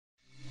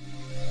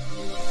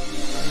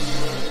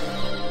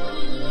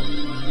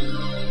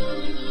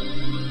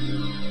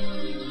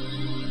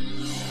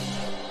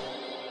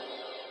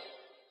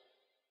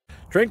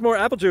Drink more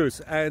apple juice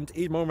and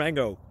eat more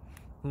mango.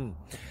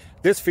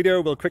 This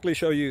video will quickly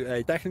show you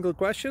a technical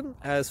question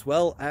as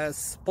well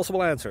as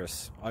possible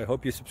answers. I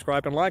hope you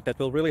subscribe and like, that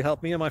will really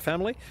help me and my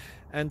family.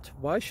 And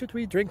why should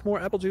we drink more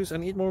apple juice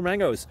and eat more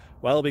mangoes?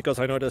 Well, because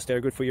I noticed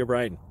they're good for your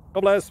brain.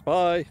 God bless,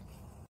 bye.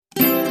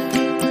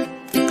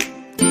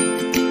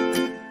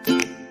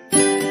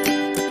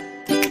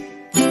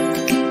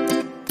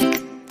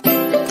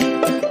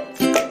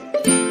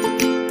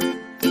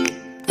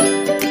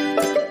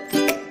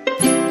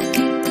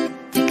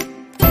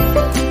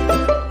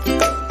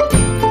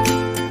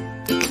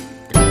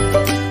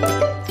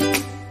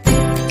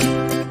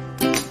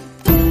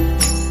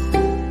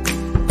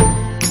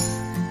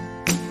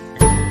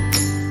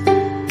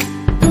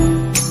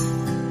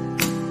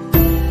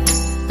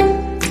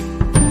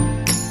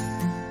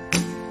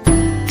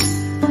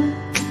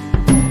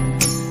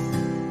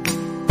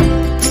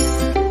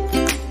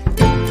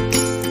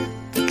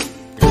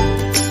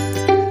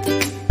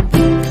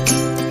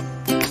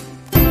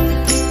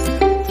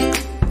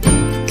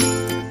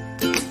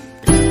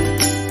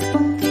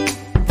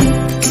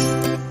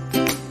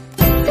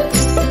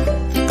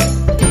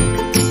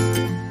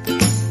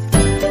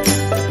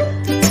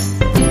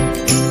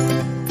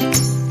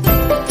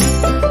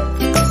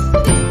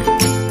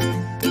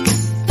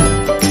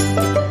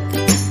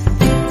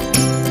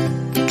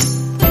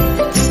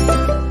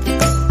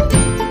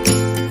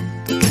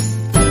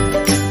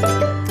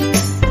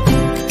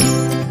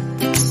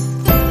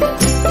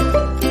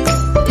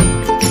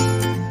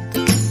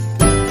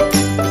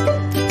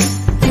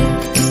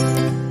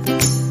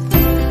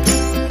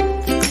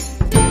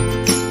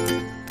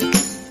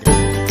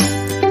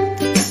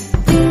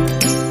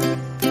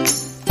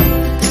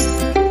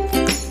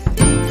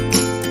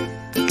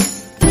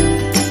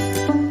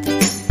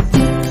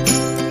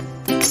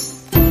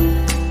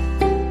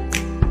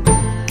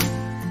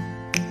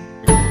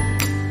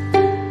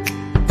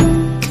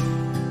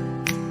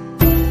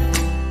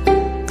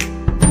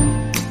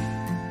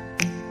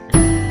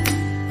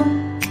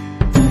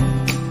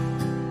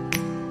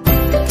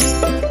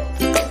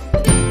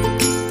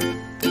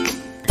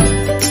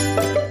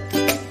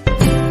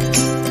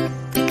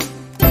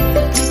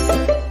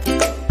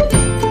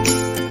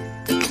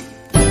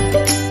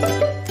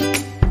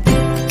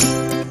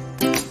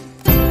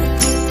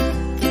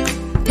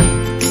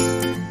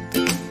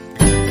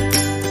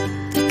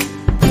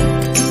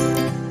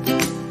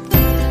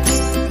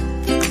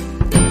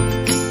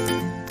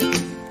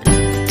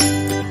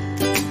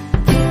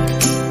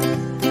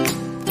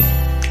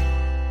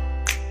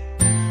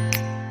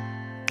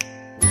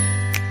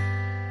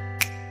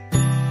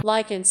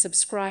 Like and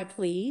subscribe,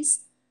 please.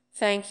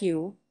 Thank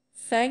you.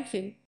 Thank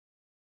you.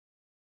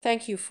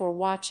 Thank you for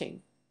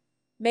watching.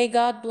 May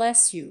God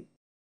bless you.